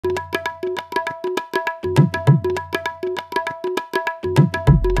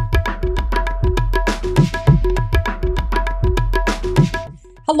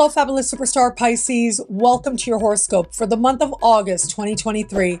Hello, fabulous superstar Pisces. Welcome to your horoscope for the month of August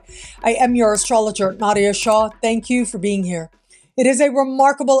 2023. I am your astrologer, Nadiya Shah. Thank you for being here. It is a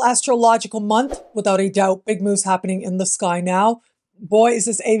remarkable astrological month, without a doubt. Big moves happening in the sky now. Boy, is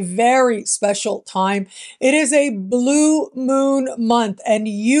this a very special time. It is a blue moon month, and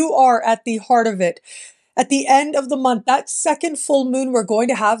you are at the heart of it. At the end of the month, that second full moon we're going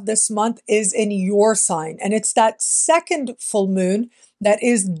to have this month is in your sign. And it's that second full moon that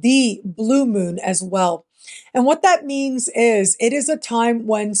is the blue moon as well. And what that means is it is a time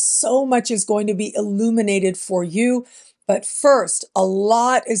when so much is going to be illuminated for you. But first, a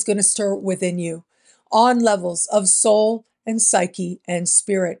lot is going to stir within you on levels of soul and psyche and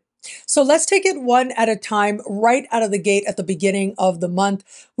spirit. So let's take it one at a time, right out of the gate at the beginning of the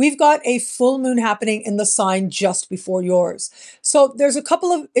month. We've got a full moon happening in the sign just before yours. So there's a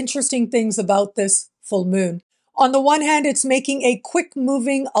couple of interesting things about this full moon. On the one hand, it's making a quick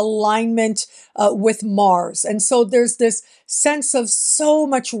moving alignment with Mars. And so there's this sense of so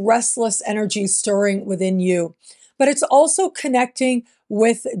much restless energy stirring within you. But it's also connecting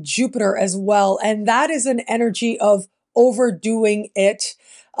with Jupiter as well. And that is an energy of overdoing it.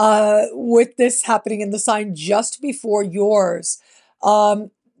 With this happening in the sign just before yours.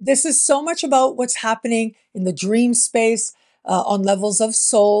 This is so much about what's happening in the dream space on levels of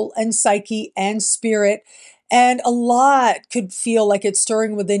soul and psyche and spirit. And a lot could feel like it's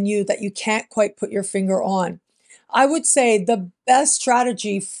stirring within you that you can't quite put your finger on. I would say the best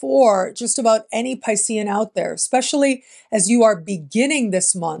strategy for just about any Piscean out there, especially as you are beginning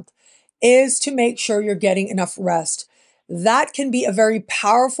this month, is to make sure you're getting enough rest. That can be a very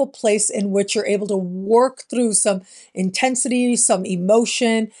powerful place in which you're able to work through some intensity, some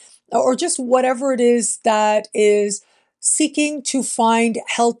emotion, or just whatever it is that is seeking to find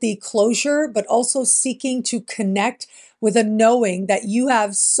healthy closure, but also seeking to connect with a knowing that you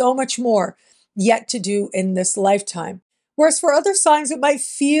have so much more yet to do in this lifetime. Whereas for other signs, it might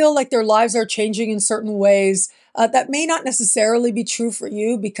feel like their lives are changing in certain ways. That may not necessarily be true for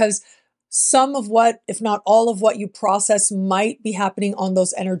you because some of what, if not all of what you process might be happening on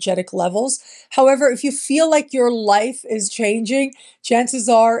those energetic levels. However, if you feel like your life is changing, chances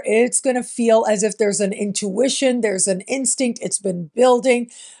are it's going to feel as if there's an intuition, there's an instinct, it's been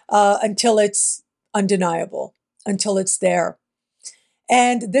building until it's undeniable, until it's there.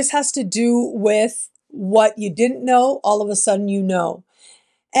 And this has to do with what you didn't know, all of a sudden you know.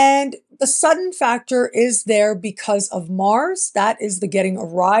 And the sudden factor is there because of Mars. That is the getting a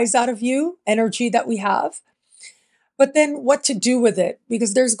rise out of you energy that we have. But then what to do with it?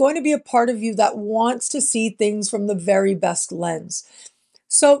 Because there's going to be a part of you that wants to see things from the very best lens.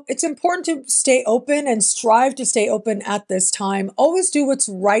 So it's important to stay open and strive to stay open at this time. Always do what's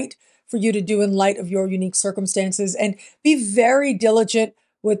right for you to do in light of your unique circumstances and be very diligent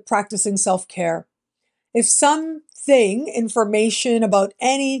with practicing self-care. If information about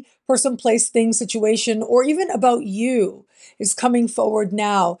any person, place, thing, situation, or even about you is coming forward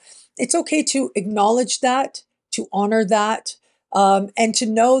now, it's okay to acknowledge that, to honor that, and to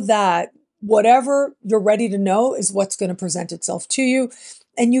know that whatever you're ready to know is what's going to present itself to you.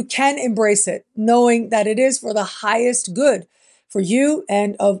 And you can embrace it, knowing that it is for the highest good for you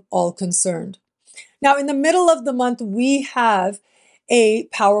and of all concerned. Now, in the middle of the month, we have a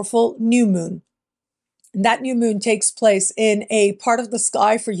powerful new moon. And that new moon takes place in a part of the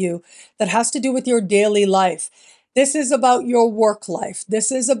sky for you that has to do with your daily life. This is about your work life.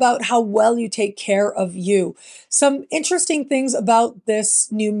 This is about how well you take care of you. Some interesting things about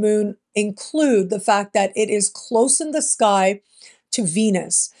this new moon include the fact that it is close in the sky to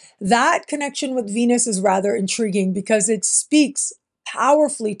Venus. That connection with Venus is rather intriguing because it speaks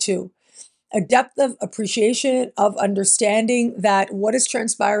powerfully to a depth of appreciation, of understanding that what is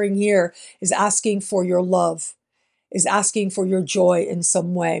transpiring here is asking for your love, is asking for your joy in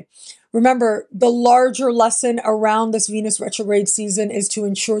some way. Remember, the larger lesson around this Venus retrograde season is to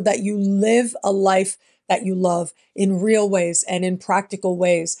ensure that you live a life that you love in real ways and in practical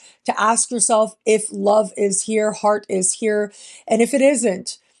ways. To ask yourself if love is here, heart is here, and if it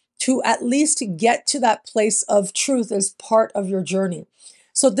isn't, to at least get to that place of truth as part of your journey.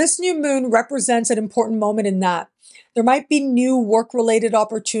 So this new moon represents an important moment in that. There might be new work-related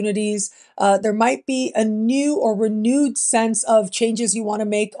opportunities. There might be a new or renewed sense of changes you want to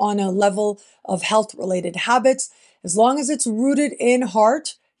make on a level of health-related habits. As long as it's rooted in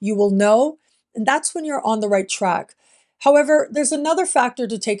heart, you will know, and that's when you're on the right track. However, there's another factor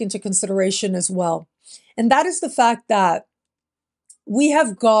to take into consideration as well, and that is the fact that we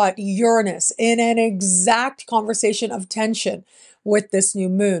have got Uranus in an exact conversation of tension with this new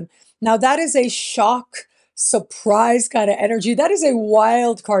moon. Now, that is a shock surprise kind of energy. That is a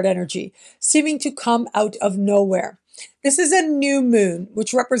wild card energy, seeming to come out of nowhere. This is a new moon,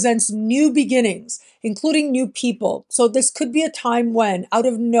 which represents new beginnings, including new people. So this could be a time when, out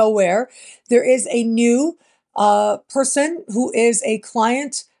of nowhere, there is a new person who is a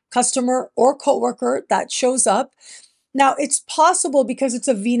client, customer, or coworker that shows up. Now, it's possible because it's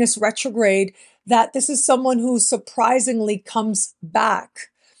a Venus retrograde that this is someone who surprisingly comes back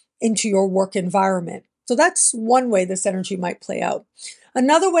into your work environment. So that's one way this energy might play out.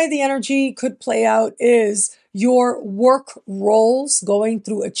 Another way the energy could play out is your work roles going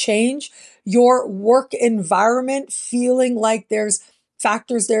through a change, your work environment feeling like there's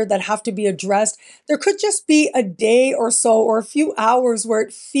factors there that have to be addressed. There could just be a day or so or a few hours where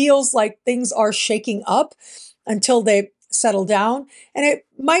it feels like things are shaking up until they settle down. And it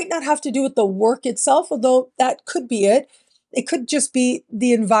might not have to do with the work itself, although that could be it. It could just be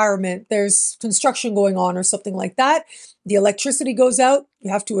the environment. There's construction going on or something like that. The electricity goes out.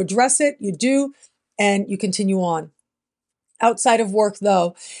 You have to address it. You do, and you continue on. Outside of work,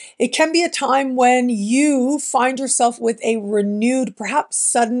 though, it can be a time when you find yourself with a renewed, perhaps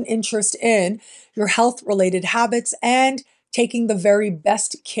sudden interest in your health-related habits and taking the very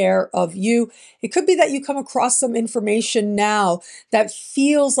best care of you. It could be that you come across some information now that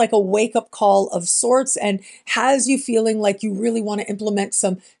feels like a wake-up call of sorts and has you feeling like you really want to implement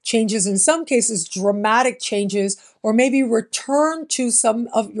some changes, in some cases dramatic changes, or maybe return to some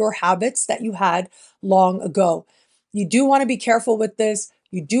of your habits that you had long ago. You do want to be careful with this.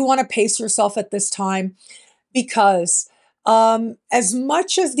 You do want to pace yourself at this time because as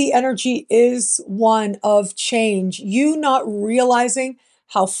much as the energy is one of change, you not realizing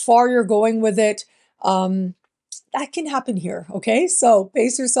how far you're going with it, that can happen here. Okay, so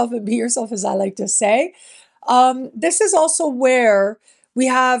pace yourself and be yourself, as I like to say. This is also where we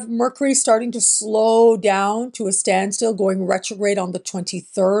have Mercury starting to slow down to a standstill, going retrograde on the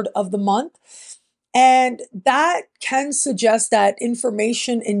 23rd of the month. And that can suggest that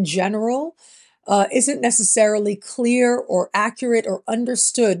information in general isn't necessarily clear or accurate or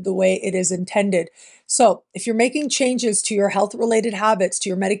understood the way it is intended. So if you're making changes to your health-related habits, to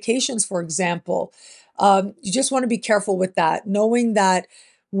your medications, for example, you just want to be careful with that, knowing that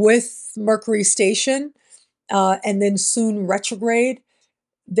with Mercury station and then soon retrograde,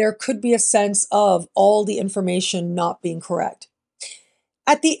 there could be a sense of all the information not being correct.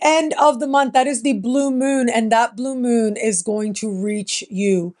 At the end of the month, that is the blue moon, and that blue moon is going to reach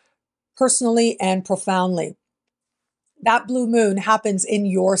you personally and profoundly. That blue moon happens in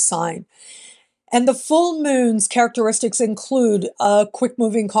your sign. And the full moon's characteristics include a quick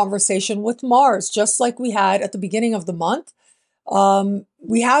moving conversation with Mars, just like we had at the beginning of the month.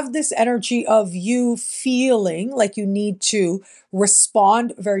 We have this energy of you feeling like you need to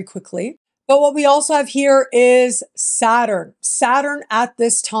respond very quickly. But what we also have here is Saturn. Saturn at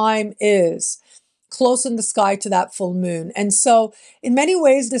this time is close in the sky to that full moon. And so in many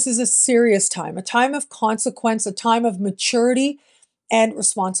ways, this is a serious time, a time of consequence, a time of maturity and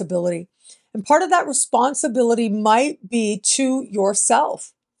responsibility. And part of that responsibility might be to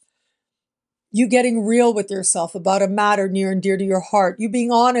yourself. You getting real with yourself about a matter near and dear to your heart. You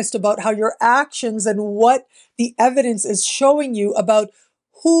being honest about how your actions and what the evidence is showing you about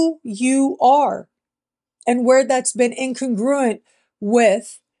who you are and where that's been incongruent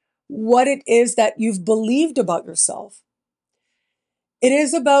with what it is that you've believed about yourself. It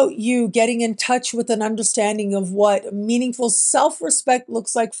is about you getting in touch with an understanding of what meaningful self-respect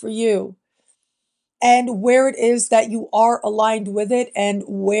looks like for you and where it is that you are aligned with it and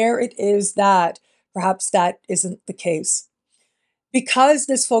where it is that perhaps that isn't the case. Because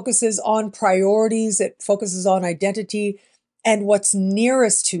this focuses on priorities, it focuses on identity and what's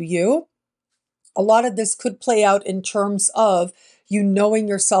nearest to you, a lot of this could play out in terms of you knowing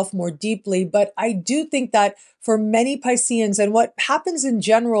yourself more deeply. But I do think that for many Pisceans, and what happens in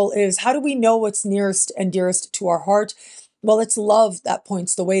general is, how do we know what's nearest and dearest to our heart? Well, it's love that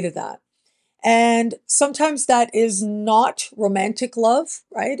points the way to that. And sometimes that is not romantic love,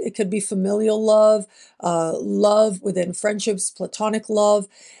 right? It could be familial love, love within friendships, platonic love.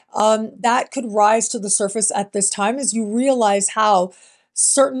 That could rise to the surface at this time as you realize how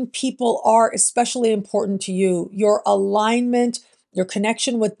certain people are especially important to you. Your alignment, your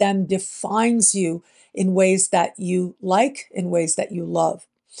connection with them defines you in ways that you like, in ways that you love.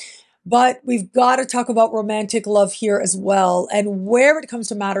 But we've got to talk about romantic love here as well. And where it comes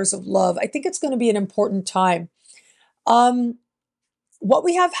to matters of love, I think it's going to be an important time. What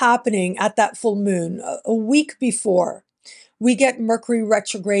we have happening at that full moon, a week before, we get Mercury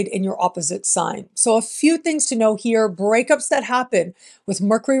retrograde in your opposite sign. So a few things to know here. Breakups that happen with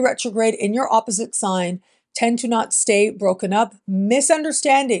Mercury retrograde in your opposite sign tend to not stay broken up.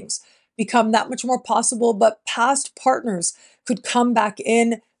 Misunderstandings become that much more possible, but past partners could come back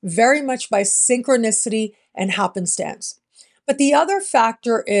in very much by synchronicity and happenstance. But the other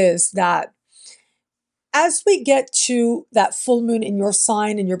factor is that as we get to that full moon in your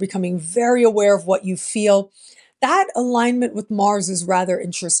sign and you're becoming very aware of what you feel, that alignment with Mars is rather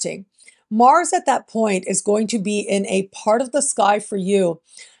interesting. Mars at that point is going to be in a part of the sky for you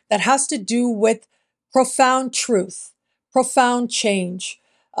that has to do with profound truth, profound change.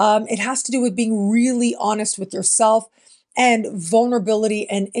 It has to do with being really honest with yourself and vulnerability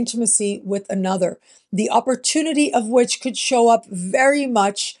and intimacy with another. The opportunity of which could show up very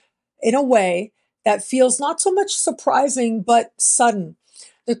much in a way that feels not so much surprising, but sudden.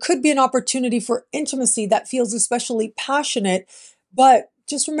 There could be an opportunity for intimacy that feels especially passionate, but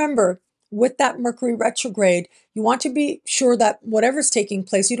just remember, with that Mercury retrograde, you want to be sure that whatever's taking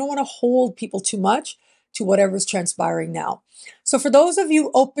place, you don't want to hold people too much to whatever's transpiring now. So for those of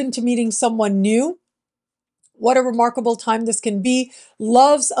you open to meeting someone new, what a remarkable time this can be.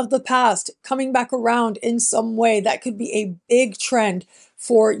 Loves of the past coming back around in some way. That could be a big trend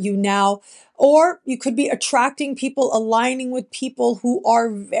for you now. Or you could be attracting people, aligning with people who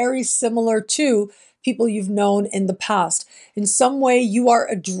are very similar to people you've known in the past. In some way, you are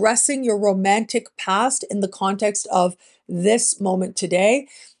addressing your romantic past in the context of this moment today.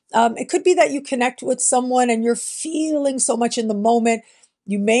 It could be that you connect with someone and you're feeling so much in the moment.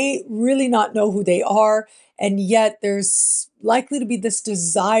 You may really not know who they are, and yet there's likely to be this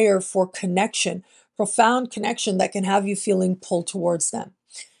desire for connection, profound connection that can have you feeling pulled towards them.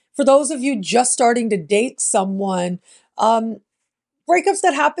 For those of you just starting to date someone, breakups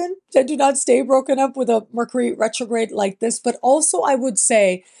that happen that do not stay broken up with a Mercury retrograde like this, but also I would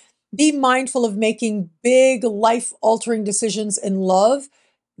say be mindful of making big life-altering decisions in love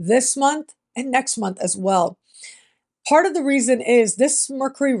this month and next month as well. Part of the reason is this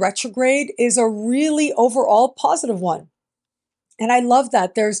Mercury retrograde is a really overall positive one. And I love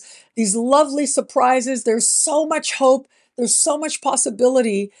that. There's these lovely surprises. There's so much hope. There's so much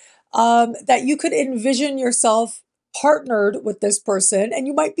possibility that you could envision yourself partnered with this person, and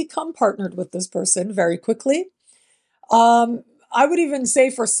you might become partnered with this person very quickly. I would even say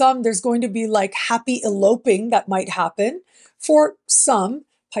for some, there's going to be like happy eloping that might happen for some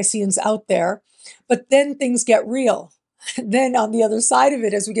Pisceans out there, but then things get real. Then on the other side of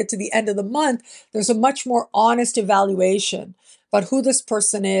it, as we get to the end of the month, there's a much more honest evaluation about who this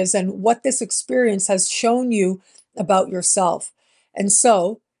person is and what this experience has shown you about yourself. And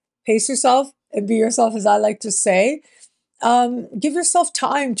so pace yourself and be yourself, as I like to say. Give yourself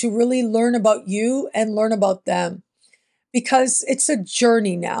time to really learn about you and learn about them, because it's a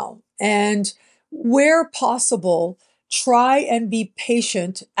journey now. And where possible, try and be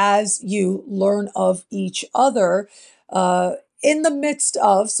patient as you learn of each other in the midst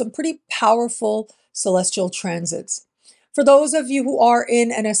of some pretty powerful celestial transits. For those of you who are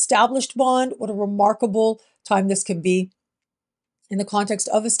in an established bond, what a remarkable time this can be. In the context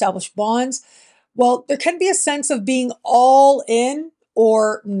of established bonds, well, there can be a sense of being all in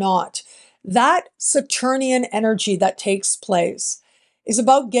or not. That Saturnian energy that takes place is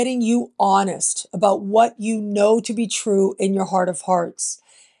about getting you honest about what you know to be true in your heart of hearts,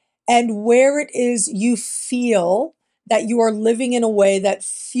 and where it is you feel that you are living in a way that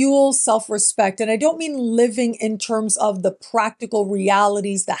fuels self-respect. And I don't mean living in terms of the practical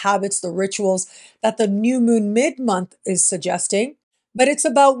realities, the habits, the rituals that the new moon mid-month is suggesting, but it's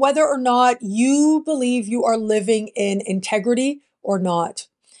about whether or not you believe you are living in integrity or not.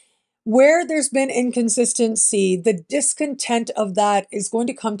 Where there's been inconsistency, the discontent of that is going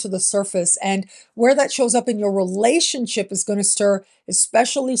to come to the surface, and where that shows up in your relationship is going to stir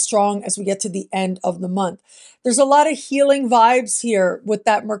especially strong as we get to the end of the month. There's a lot of healing vibes here with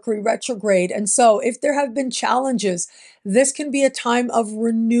that Mercury retrograde, and so if there have been challenges, this can be a time of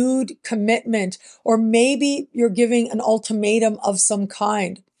renewed commitment, or maybe you're giving an ultimatum of some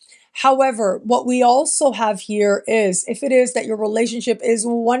kind. However, what we also have here is, if it is that your relationship is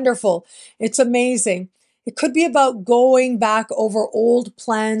wonderful, it's amazing, it could be about going back over old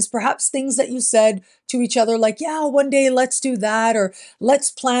plans, perhaps things that you said to each other like, yeah, one day let's do that, or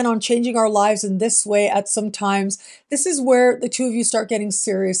let's plan on changing our lives in this way at some times. This is where the two of you start getting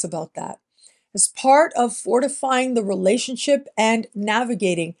serious about that, as part of fortifying the relationship and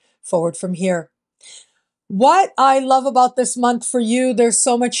navigating forward from here. What I love about this month for you, there's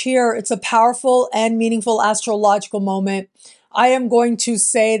so much here. It's a powerful and meaningful astrological moment. I am going to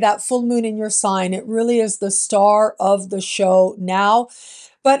say that full moon in your sign, it really is the star of the show now.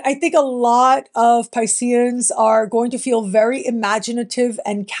 But I think a lot of Pisceans are going to feel very imaginative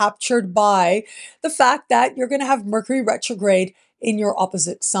and captured by the fact that you're going to have Mercury retrograde in your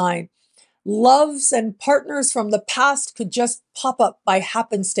opposite sign. Loves and partners from the past could just pop up by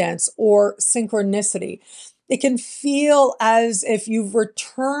happenstance or synchronicity. It can feel as if you've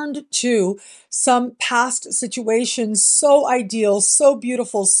returned to some past situations so ideal, so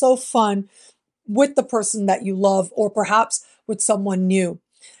beautiful, so fun with the person that you love, or perhaps with someone new.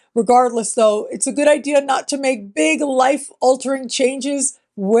 Regardless, though, it's a good idea not to make big life-altering changes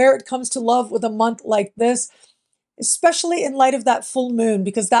where it comes to love with a month like this, especially in light of that full moon,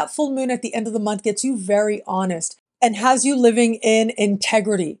 because that full moon at the end of the month gets you very honest and has you living in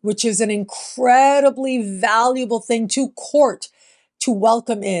integrity, which is an incredibly valuable thing to court, to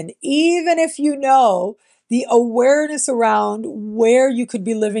welcome in, even if you know the awareness around where you could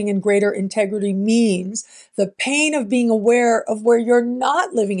be living in greater integrity means the pain of being aware of where you're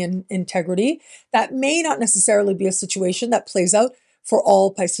not living in integrity. That may not necessarily be a situation that plays out for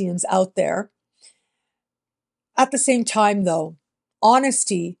all Pisceans out there. At the same time, though,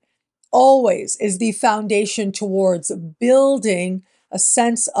 honesty always is the foundation towards building a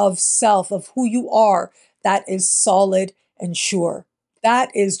sense of self, of who you are, that is solid and sure.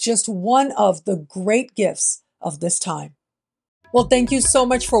 That is just one of the great gifts of this time. Well, thank you so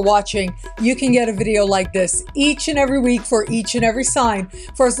much for watching. You can get a video like this each and every week for each and every sign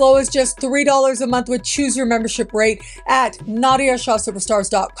for as low as just $3 a month with Choose Your Membership rate at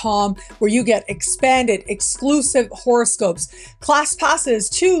NadiyaShahSuperstars.com, where you get expanded, exclusive horoscopes, class passes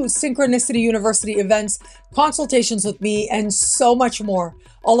to Synchronicity University events, consultations with me, and so much more.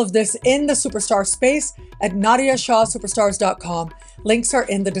 All of this in the Superstar space at NadiyaShahSuperstars.com. Links are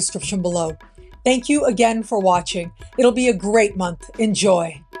in the description below. Thank you again for watching. It'll be a great month.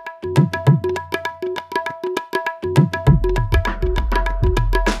 Enjoy.